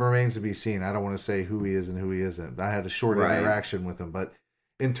 it remains to be seen. I don't want to say who he is and who he isn't. I had a short interaction with him, but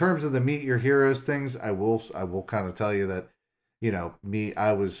in terms of the meet your heroes things, I will kind of tell you that,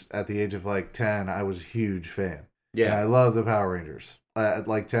 I was at the age of 10, I was a huge fan. Yeah. And I love the Power Rangers at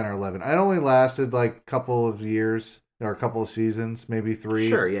 10 or 11. It only lasted a couple of years or a couple of seasons, maybe 3.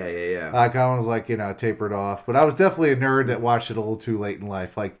 Sure, yeah. I kind of was tapered off, but I was definitely a nerd that watched it a little too late in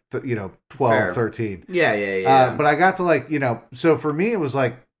life, 12, Fair. 13. Yeah. But I got to so for me, it was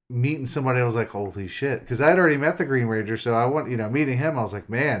meeting somebody, I was like, holy shit. Because I had already met the Green Ranger, so I went, meeting him, I was like,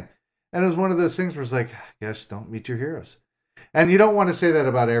 man. And it was one of those things where it's I guess don't meet your heroes. And you don't want to say that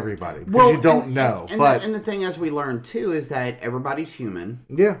about everybody, because you don't know. And the thing, as we learned, too, is that everybody's human.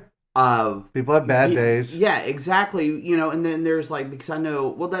 Yeah. People have bad days. Yeah, exactly. And then there's because I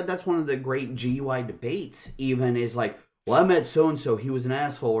know, that's one of the great GUI debates, even, is well, I met so-and-so, he was an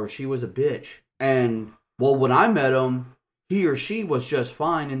asshole, or she was a bitch. And, well, when I met him, he or she was just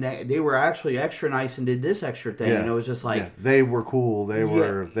fine, and they were actually extra nice and did this extra thing. And it was just they were cool. They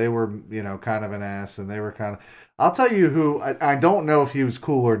were, kind of an ass, and they were kind of... I'll tell you who, I don't know if he was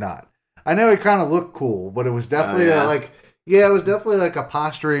cool or not. I know he kind of looked cool, but it was definitely it was definitely a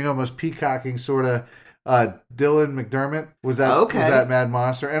posturing, almost peacocking sort of Dylan McDermott was that Mad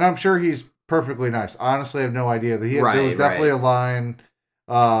Monster. And I'm sure he's perfectly nice. Honestly, I have no idea. There was definitely a line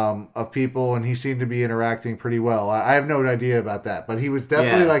of people, and he seemed to be interacting pretty well. I have no idea about that, but he was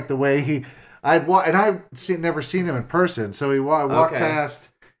definitely the way I've never seen him in person. So he walked past,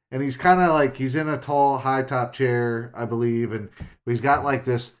 and he's kind of he's in a tall, high top chair, I believe, and he's got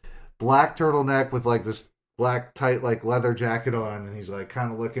this black turtleneck with this black tight leather jacket on, and he's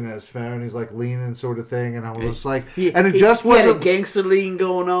kind of looking at his phone. He's leaning sort of thing, and I was just he had a gangster lean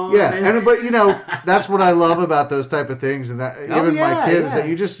going on. Yeah, but that's what I love about those type of things, and that my kid is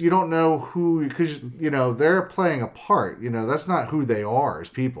that you don't know who, because they're playing a part. That's not who they are as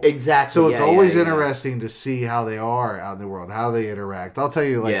people. Exactly. So it's always interesting to see how they are out in the world, how they interact. I'll tell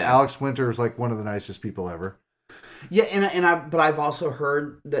you, Alex Winter is one of the nicest people ever. Yeah, but I've also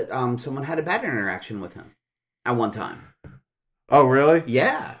heard that someone had a bad interaction with him at one time. Oh, really?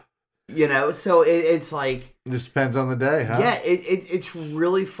 Yeah. So it's like... It just depends on the day, huh? Yeah, it's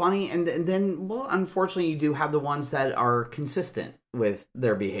really funny. And then, well, unfortunately, you do have the ones that are consistent with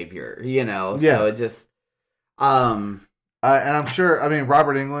their behavior, Yeah. So it just... and I'm sure,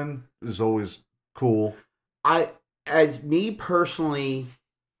 Robert Englund is always cool. As me personally,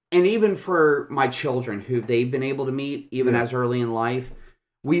 and even for my children who they've been able to meet, even as early in life,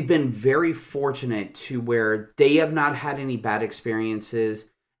 we've been very fortunate to where they have not had any bad experiences.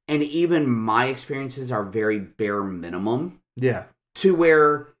 And even my experiences are very bare minimum. Yeah. To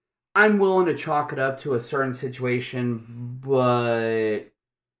where I'm willing to chalk it up to a certain situation, but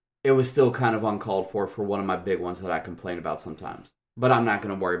it was still kind of uncalled for one of my big ones that I complain about sometimes. But I'm not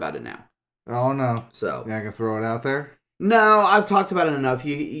going to worry about it now. Oh, no. So. Yeah, I can throw it out there? No, I've talked about it enough.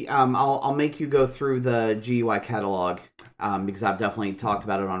 I'll make you go through the GUI catalog because I've definitely talked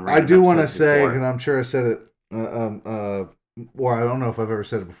about it on I do want to say, and I'm sure I said it, well, I don't know if I've ever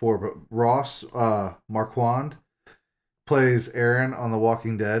said it before, but Ross Marquand plays Aaron on The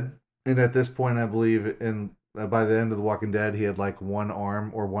Walking Dead. And at this point, I believe by the end of The Walking Dead, he had like one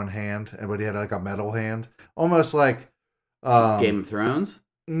arm or one hand, but he had like a metal hand. Almost like... Game of Thrones?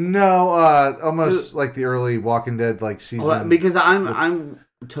 No, almost like the early Walking Dead like season. Because I'm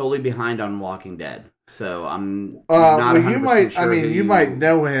totally behind on Walking Dead, so I'm not 100% you might. sure You might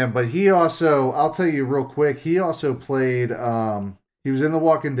know him, but he also. I'll tell you real quick. He also played. He was in The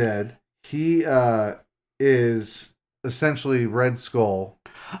Walking Dead. He is essentially Red Skull.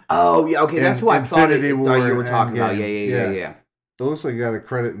 Oh yeah, okay, that's who I thought you were talking about. Yeah. It looks like he got a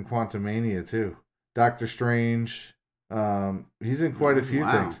credit in Quantumania too. Doctor Strange. He's in quite a few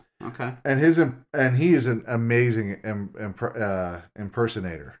things. Okay. And he is an amazing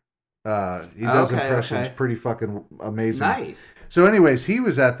impersonator. He does impressions pretty fucking amazing. Nice. So, anyways, he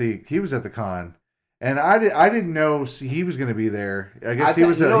was at the con, and I didn't know he was going to be there. I guess he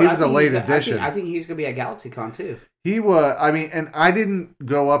was a late addition. I think he's going to be at Galaxycon too. He was. And I didn't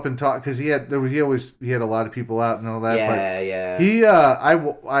go up and talk because he had a lot of people out and all that. Yeah. He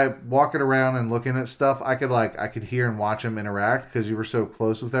I walking around and looking at stuff. I could hear and watch him interact because you were so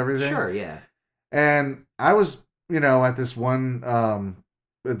close with everything. Sure, yeah. And I was at this one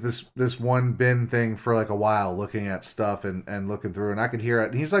this one bin thing for like a while, looking at stuff and looking through, and I could hear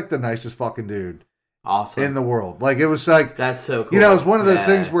it. And he's like the nicest fucking dude. Awesome. In the world. Like, it was like... That's so cool. It's one of those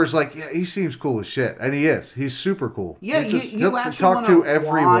things where it's like, yeah, he seems cool as shit. And he is. He's super cool. Yeah, you actually talk to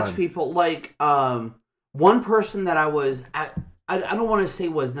everyone. Watch people. Like, one person that I was... I don't want to say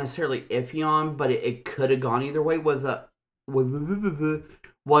was necessarily iffy on, but it could have gone either way, was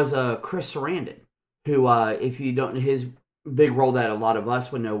Chris Sarandon. Who, if you don't... His big role that a lot of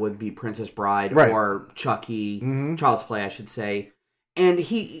us would know would be Princess Bride or Chucky. Mm-hmm. Child's Play, I should say. And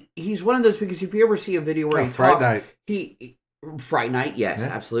he's one of those, because if you ever see a video where he Fright talks... Night. Fright Night, yes,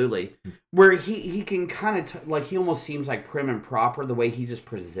 absolutely. Where he can kind of... he almost seems like prim and proper the way he just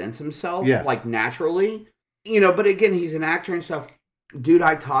presents himself, like naturally. But again, he's an actor and stuff. Dude,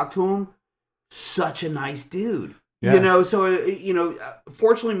 I talked to him. Such a nice dude. Yeah.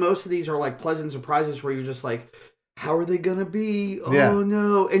 Fortunately, most of these are like pleasant surprises where you're just like, how are they going to be? Oh,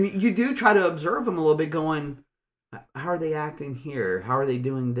 no. And you do try to observe them a little bit going... How are they acting here? How are they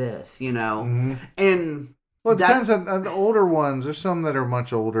doing this? Mm-hmm. And it depends on the older ones. There's some that are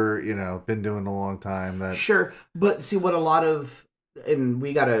much older, been doing it a long time. That sure, but see what a lot of, and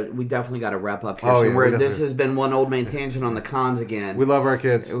we definitely gotta wrap up here. This has been one old man tangent on the cons again. We love our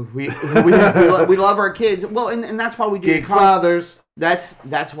kids. We love our kids. Well, and that's why we do Geekfathers.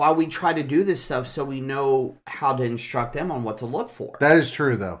 That's why we try to do this stuff, so we know how to instruct them on what to look for. That is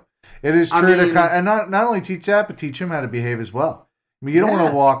true, though. It is true and not only teach that, but teach him how to behave as well. I mean, you don't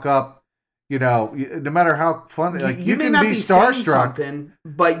want to walk up, no matter how fun, you may can not be starstruck,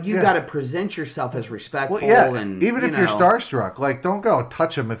 but you got to present yourself as respectful. Well, and even if you're starstruck, don't go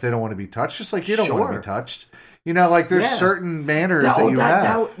touch them if they don't want to be touched. Just like you don't want to be touched. There's certain manners that you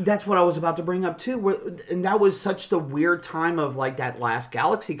have. That's what I was about to bring up too, and that was such the weird time of like that last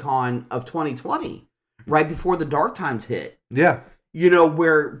Galaxycon of 2020, right before the dark times hit. Yeah.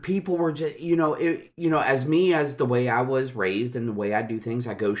 Where people were just, as the way I was raised and the way I do things,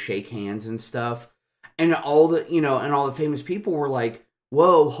 I go shake hands and stuff. And all the famous people were like,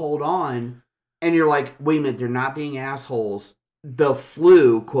 whoa, hold on. And you're like, wait a minute, they're not being assholes. The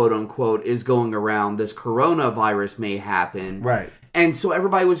flu, quote unquote, is going around. This coronavirus may happen. Right. And so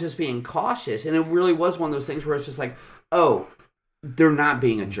everybody was just being cautious. And it really was one of those things where it's just like, oh, they're not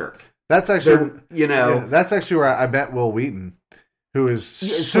being a jerk. That's actually, that's actually where I met Will Wheaton. who is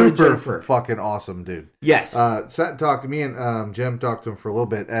so super fucking awesome, dude. Yes. Sat and talked to me, and Jem talked to him for a little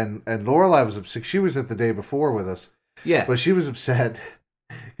bit, and Lorelai was upset. She was at the day before with us. Yeah. But she was upset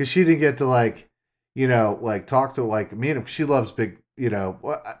because she didn't get to, like, you know, like, talk to, like, me and him. She loves big, you know,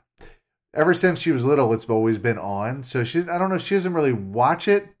 ever since she was little, it's always been on. So I don't know, she doesn't really watch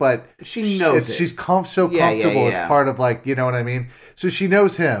it, but she knows it. She's so comfortable. It's part of, like, you know what I mean? So she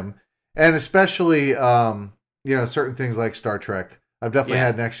knows him. And especially, you know, certain things like Star Trek. I've definitely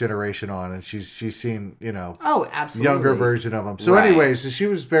had Next Generation on, and she's seen, you know, absolutely, younger version of them. So anyways, so she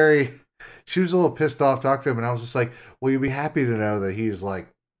was a little pissed off talking to him, and I was just like, well, you'd be happy to know that he's, like,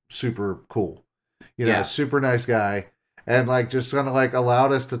 super cool. You know, super nice guy. And, like, just kind of, like,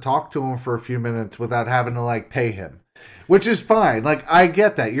 allowed us to talk to him for a few minutes without having to, like, pay him. Which is fine. Like, I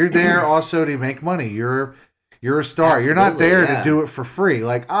get that. You're there also to make money. You're a star. Absolutely, you're not there to do it for free.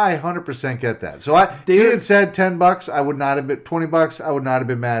 Like, I 100% get that. So, he had said $10, I would not have been, $20, I would not have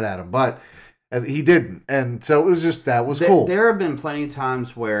been mad at him. But he didn't. And so it was just, that was cool. There have been plenty of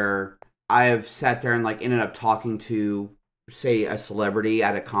times where I have sat there and, like, ended up talking to, say, a celebrity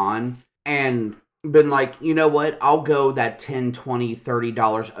at a con and been like, you know what, I'll go that $10, $20,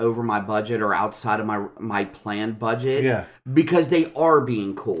 $30 over my budget or outside of my planned budget. Yeah. Because they are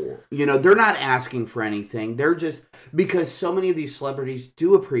being cool. You know, they're not asking for anything. They're just, because so many of these celebrities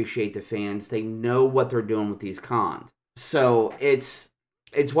do appreciate the fans. They know what they're doing with these cons. So it's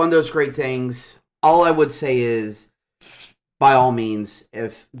one of those great things. All I would say is, by all means,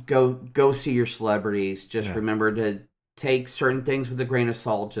 if go see your celebrities, just remember to take certain things with a grain of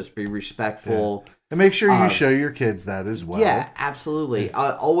salt. Just be respectful. Yeah. And make sure you show your kids that as well. Yeah, absolutely.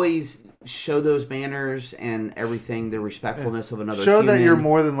 Always show those manners and everything, the respectfulness of another human. Show that you're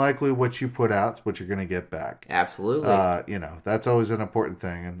more than likely what you put out is what you're going to get back. Absolutely. You know, that's always an important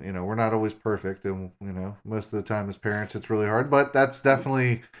thing. And, you know, we're not always perfect. And, you know, most of the time as parents, it's really hard. But that's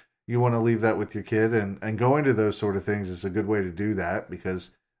definitely, you want to leave that with your kid. And going to those sort of things is a good way to do that because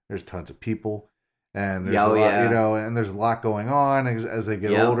there's tons of people. And there's a lot, you know, and there's a lot going on as they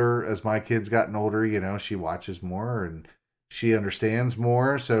get older. As my kid's gotten older, you know, she watches more and she understands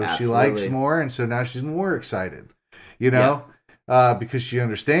more, so she likes more, and so now she's more excited, you know, because she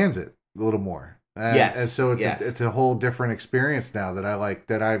understands it a little more. And so it's a whole different experience now that I like,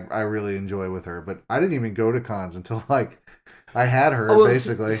 that I really enjoy with her. But I didn't even go to cons until, like, I had her,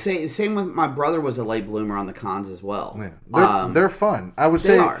 basically. Same with my brother was a late bloomer on the cons as well. Yeah. They're fun. I would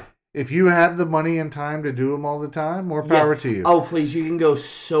say if you have the money and time to do them all the time, more power to you. Oh, please. You can go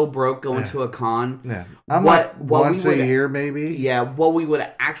so broke going to a con. Yeah. I'm like once a year, maybe. Yeah. What we would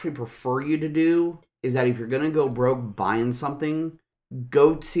actually prefer you to do is that if you're going to go broke buying something,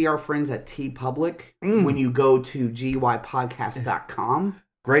 go see our friends at T Public when you go to geypodcast.com.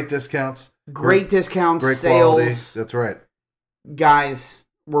 Great discounts. Great discounts. Great sales. Quality. That's right. Guys,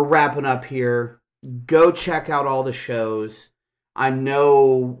 we're wrapping up here. Go check out all the shows. I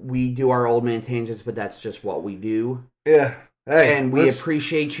know we do our old man tangents, but that's just what we do. Yeah. Hey, and we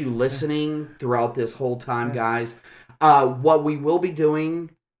appreciate you listening throughout this whole time, guys. What we will be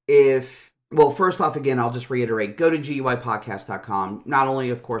doing first off, again, I'll just reiterate, go to geypodcast.com. Not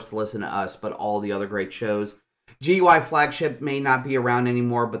only, of course, to listen to us, but all the other great shows. GUI Flagship may not be around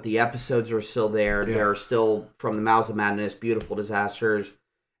anymore, but the episodes are still there. Yeah. They're still from the Mouths of Madness, Beautiful Disasters,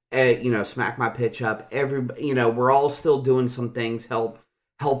 Smack My Pitch Up. We're all still doing some things,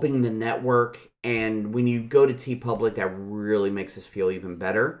 helping the network. And when you go to T Public, that really makes us feel even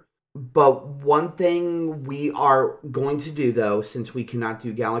better. But one thing we are going to do, though, since we cannot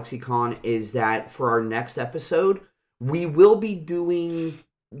do Galaxycon, is that for our next episode, we will be doing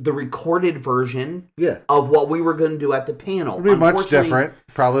the recorded version of what we were going to do at the panel. It'll be much different,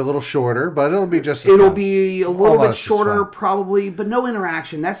 probably a little shorter, but it'll be just It'll be a little bit shorter, probably, but no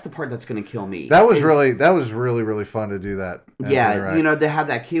interaction. That's the part that's going to kill me. That was really, really fun to do that. Yeah, they have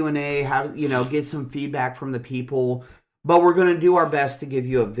that Q&A, get some feedback from the people. But we're going to do our best to give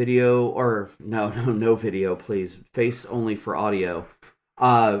you a video, or no video, please. Face only for audio.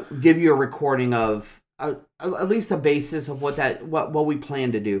 Give you a recording of at least a basis of what we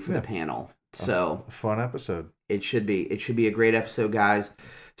plan to do for the panel. So a fun episode. It should be a great episode, guys.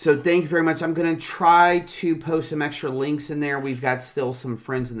 So thank you very much. I'm going to try to post some extra links in there. We've got still some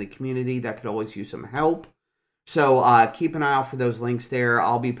friends in the community that could always use some help. So keep an eye out for those links there.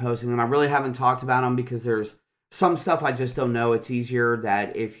 I'll be posting them. I really haven't talked about them because there's some stuff I just don't know. It's easier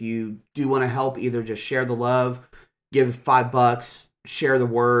that if you do want to help, either just share the love, give $5, share the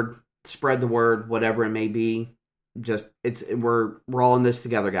word, spread the word, whatever it may be. Just we're all in this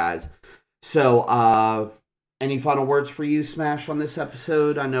together, guys. So, any final words for you, Smash, on this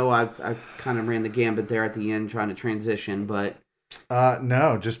episode? I know I kind of ran the gambit there at the end trying to transition, but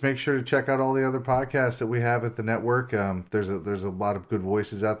No, just make sure to check out all the other podcasts that we have at the network. There's a lot of good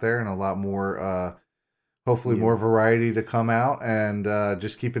voices out there and a lot more, hopefully more variety to come out. And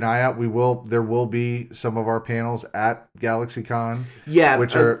just keep an eye out. There will be some of our panels at Galaxycon. Yeah,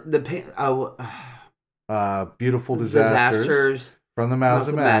 which are beautiful disasters from the Mouths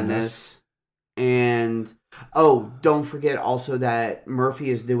of Madness. And don't forget also that Murphy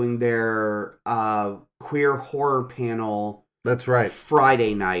is doing their queer horror panel. That's right.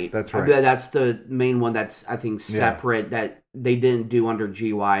 Friday night. That's right. That's the main one that's, I think, separate that they didn't do under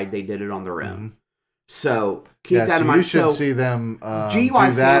GY. They did it on their own. Mm-hmm. So keep that in mind. You should see them GY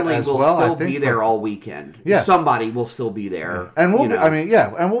family will still be there all weekend. Yeah. Somebody will still be there. And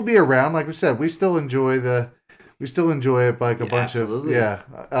and we'll be around. Like we said, we still enjoy it like a bunch absolutely. Of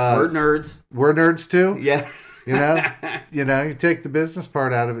we're nerds. We're nerds too. Yeah. You take the business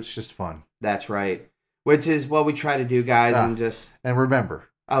part out of it, it's just fun. That's right. Which is what we try to do, guys, and remember,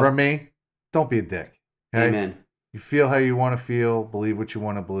 from me, don't be a dick. Okay? Amen. You feel how you want to feel, believe what you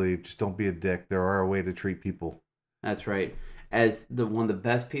want to believe. Just don't be a dick. There are a way to treat people. That's right. As one of the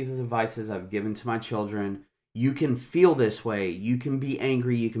best pieces of advice I've given to my children, you can feel this way. You can be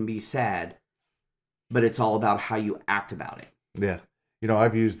angry. You can be sad. But it's all about how you act about it. Yeah.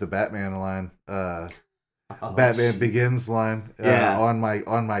 I've used the Batman line, Batman Begins line on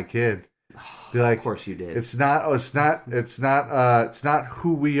my kid. Be like, of course you did. It's not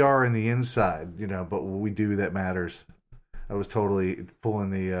who we are in the inside, but what we do that matters. I was totally pulling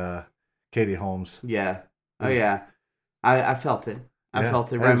the Katie Holmes. Yeah. Yeah. I felt it. I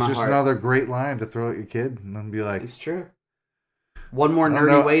felt it right in my heart. It's just another great line to throw at your kid and then be like, it's true. One more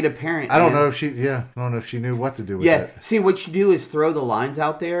nerdy way to parent. I don't know if she knew what to do with it. Yeah. See, what you do is throw the lines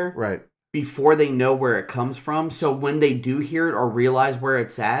out there. Right. Before they know where it comes from, so when they do hear it or realize where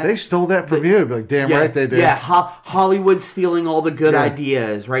it's at, they stole that from you. Like, damn right they did. Yeah, Hollywood's stealing all the good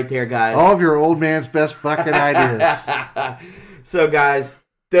ideas, right there, guys. All of your old man's best fucking ideas. So, guys,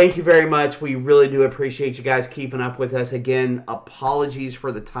 thank you very much. We really do appreciate you guys keeping up with us. Again, apologies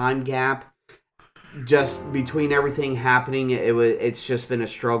for the time gap. Just between everything happening, it's just been a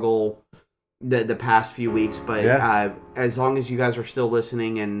struggle the past few weeks. But as long as you guys are still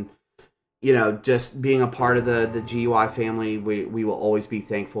listening and just being a part of the GUI family, we will always be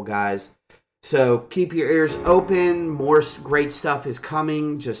thankful, guys. So keep your ears open. More great stuff is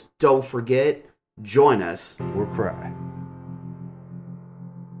coming. Just don't forget, join us. We'll cry.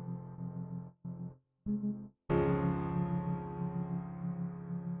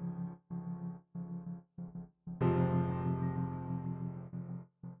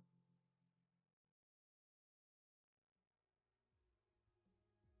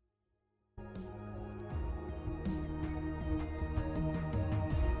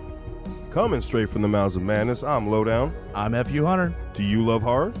 Coming straight from the Mouths of Madness, I'm Lowdown. I'm Ep.133. Do you love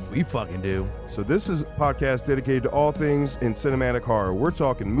horror? We fucking do. So this is a podcast dedicated to all things in cinematic horror. We're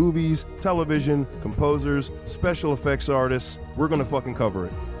talking movies, television, composers, special effects artists. We're going to fucking cover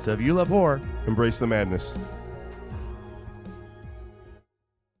it. So if you love horror, embrace the madness.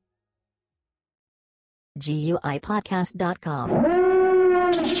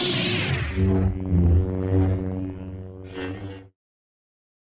 GUIpodcast.com